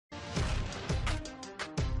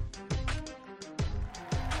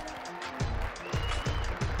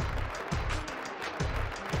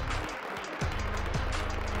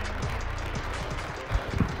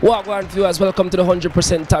Welcome viewers, welcome to the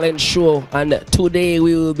 100% Talent Show, and today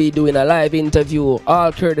we will be doing a live interview,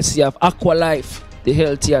 all courtesy of Aqua Life, the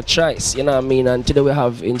healthier choice, you know what I mean? And today we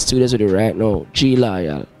have in studios with you right now,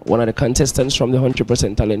 Loyyal, one of the contestants from the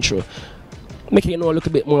 100% Talent Show. Making you know a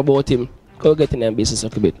little bit more about him, go get in their business a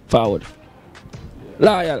little bit forward.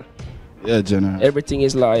 Loyyal. Yeah, General. Everything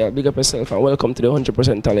is Loyyal. Big up yourself and welcome to the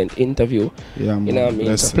 100% Talent interview. Yeah, man. You know what I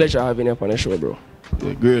mean? It's a pleasure having you up on the show, bro.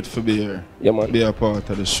 Yeah, great for be here. Yeah, man. Be a part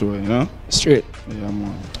of the show, you know? Straight. Yeah,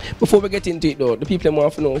 man. Before we get into it though, the people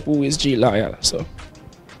want to know who is Loyyal, so.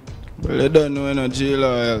 Well, they don't know, you know,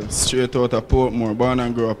 Loyyal, straight out of Portmore, born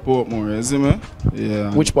and grew up Portmore, you see me?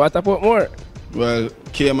 Yeah. Which part of Portmore? Well,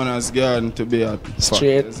 Cayman's Garden to be at.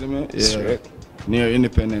 Straight. You see me? Yeah. Straight. Near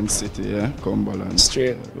Independence City, yeah? Cumberland.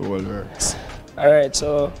 Straight. The whole works. Alright,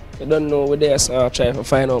 so you don't know we're there, so I'll try to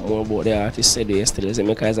find out more about the artist said yesterday.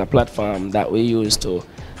 Jamaica is a platform that we use to,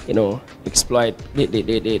 you know, exploit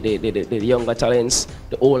the younger talents,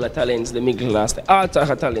 the older talents, the middle class, the all type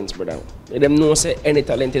of talents, brother. Let them know say any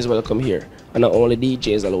talent is welcome here. And not only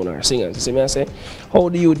DJs alone or singers. You see me I say? How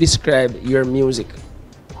do you describe your music?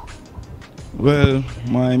 Well,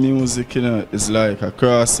 my music, you know, is like a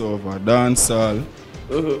crossover, dancehall.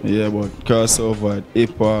 Yeah, but crossover,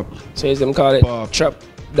 hip hop. So is them call it pop, trap,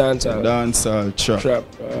 dancehall. Dancehall, trap. Trap.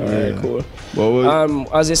 Alright, yeah. cool.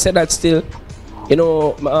 But as I said that still, you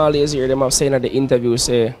know, I always hear them have saying at the interview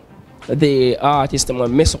say the artists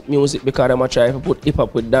them mess up music because them try to put hip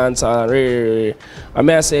hop with dancehall. I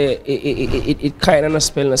mean I say it kind of not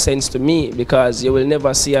spell no sense to me because you will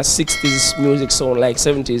never see a 60s music sound like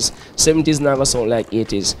 70s. 70s never sound like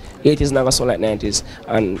 80s. 80s never sound like 90s,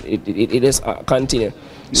 and it is continue.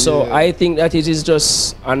 So yeah. I think that it is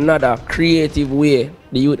just another creative way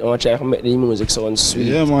the youth are trying to make the music sound sweet.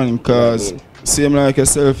 Yeah, man, because same like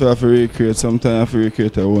yourself, you have to recreate. Sometimes you have to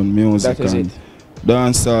recreate your own music. That is it.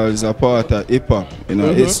 Dancehall is a part of hip hop in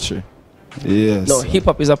our history. Yes. No, hip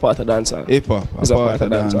hop is a part of dancehall. Hip hop is a part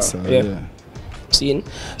of dancehall. Yeah. Seen.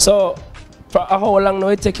 So, for how long now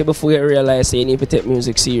it take you before you realize you need to take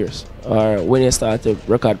music serious, or when you start to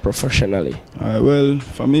record professionally? Well,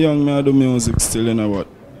 for me young, I do music still, you know, but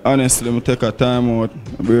honestly, I take a time out,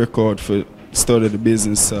 a break out for study the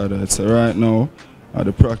business side of it. So right now, at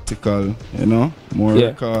the practical, you know, more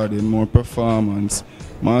recording, more performance.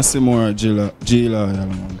 I see more of Loyyal,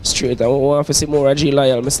 man. Straight, I want to see more of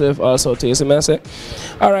Loyyal myself also too, you see me I say?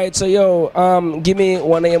 Alright, so yo, give me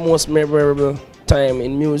one of your most memorable time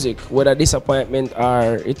in music, whether disappointment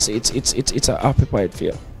or it's a happy part for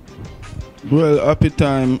you. Well, happy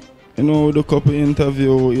time, you know, the couple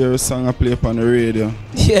interview, your song I play up on the radio.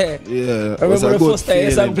 Yeah. Yeah. I remember the first time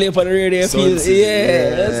your song play up on the radio, I feel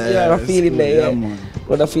it there, yeah. Man.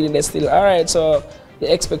 But I feel it still. Alright, so the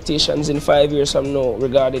expectations in 5 years from now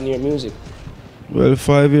regarding your music? Well,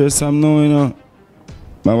 5 years from now, you know,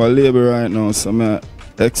 I have a label right now, so I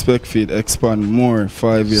expect it expand more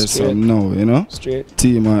 5 years from now, you know? Straight.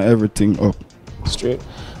 Team and everything up. Straight.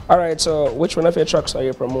 Alright, so which one of your tracks are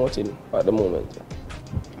you promoting at the moment?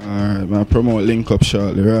 Alright, I promote Link Up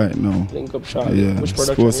shortly right now. Link Up shortly? Yeah. Which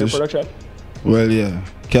production? Your production? Well, yeah.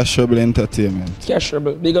 Cash Rebel Entertainment. Cash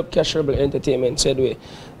Rebel. Big up Cash Rebel Entertainment, said we.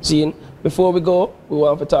 Zine, before we go, we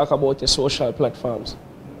want to talk about the social platforms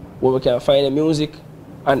where we can find the music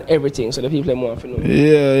and everything, so the people want to know.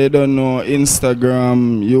 Yeah, you don't know,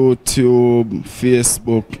 Instagram, YouTube,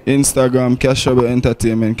 Facebook. Instagram, Cash Rebel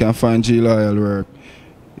Entertainment, can find Loyyal work.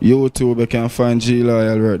 YouTube, you can find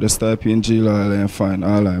Loyyal work. Just type in Loyyal and find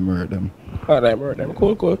all I murder them. All I murder them.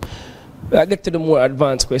 Cool, cool. I get to the more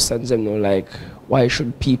advanced questions, you know, like why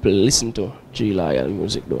should people listen to Loyyal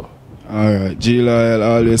music though? Alright, Loyyal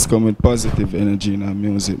always come with positive energy in our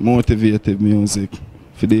music, motivated music,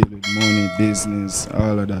 for deal with money, business,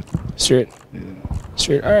 all of that. Straight. Yeah.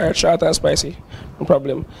 Straight. Alright, short and spicy. No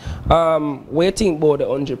problem. What do you think about the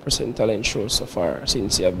 100% Talent Show so far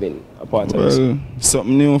since you have been a part of this? Well,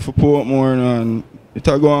 something new for Portmore, and it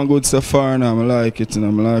has gone good so far now. I like it, and I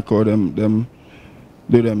like how them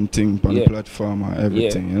do them thing on the platform and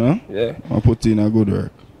everything, you know? Yeah. I put in a good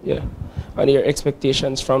work. Yeah. And your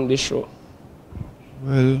expectations from this show?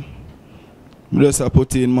 Well, I just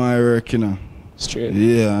put in my work, you know. Straight.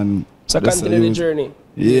 Yeah, and it's a continuing journey.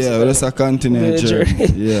 Yeah, that's a continuing journey.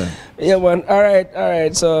 Yeah. Yeah, man.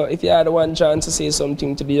 Alright. So if you had one chance to say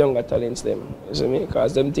something to the younger talents, them, you see me?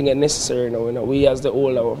 Because them things are necessary now, you know. We as the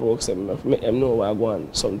older folks, make them know where I go on.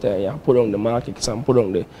 Sometimes you put on the market and put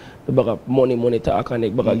on the bag of money talk and the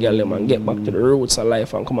bag of girl them and get back to the roots of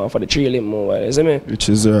life and come out for the trailing more, you see me? Which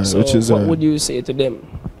is right, so what would you say to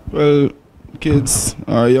them? Well, kids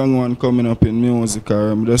or young one coming up in music,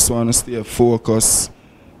 or just want to stay focused,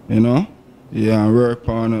 you know, Yeah, and work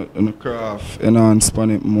on the craft, enhance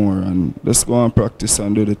on it more, and just go and practice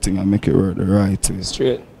and do the thing and make it work the right way.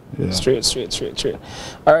 Straight. Yeah. Straight.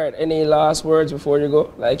 Alright, any last words before you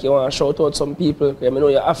go? Like you want to shout out some people? I know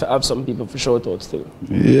you have to have some people for shout outs too.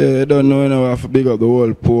 Yeah, I don't know, I have to big up the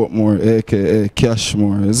whole Portmore, aka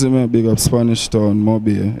Cashmore. You see me? Big up Spanish Town,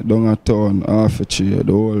 Mobile, Downtown, Arthurshire,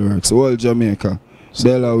 the whole works, the whole Jamaica,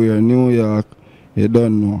 Delaware, New York, you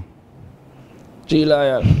don't know. G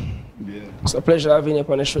Loyyal. Yeah. It's a pleasure having you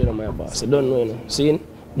on the show, my boss. You don't know, you know. See?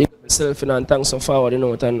 Big up yourself, you know, and thanks for forward, you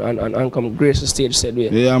know, and come grace the stage, said we.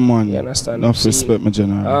 Yeah, man. You understand? Enough respect, my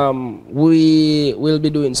general. We will be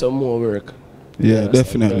doing some more work. Yeah,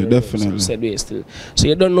 definitely. Said we still. So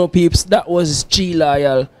you don't know, peeps, that was G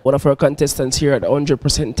Loyyal, one of our contestants here at the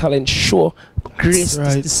 100% Talent Show. Grace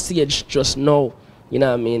the stage just now. You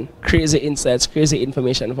know what I mean? Crazy insights, crazy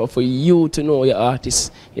information for you to know your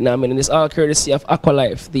artist. You know what I mean? And it's all courtesy of Aqua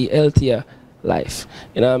Life, the healthier life.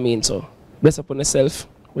 You know what I mean? So, bless upon yourself.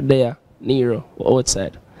 We're there, Nero, we're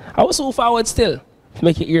outside. I was so forward still to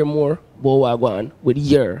make you hear more about what go on with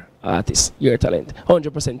your artist, your talent.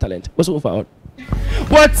 100% talent. We're so forward.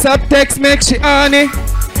 What's up, text make she honey.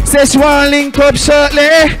 Say she want link up shortly.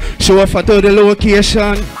 Show off to the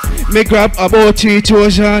location. Me grab about 3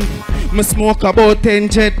 Trojan. Me smoke about 10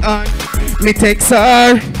 jet and me text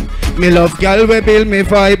her. Me love gal we build me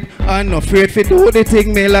vibe and no afraid fi do the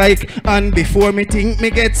thing me like. And before me think me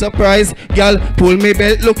get surprised, gal pull me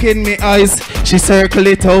belt look in me eyes. She circle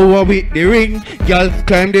it over with the ring. Gal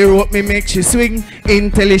climb the rope me make she swing.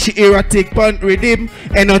 Until she erratic pant rhythm.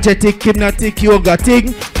 Energetic hypnotic yoga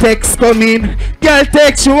thing. Text come in. Gal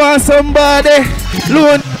text she want somebody.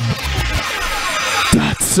 Loan.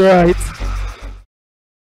 That's right.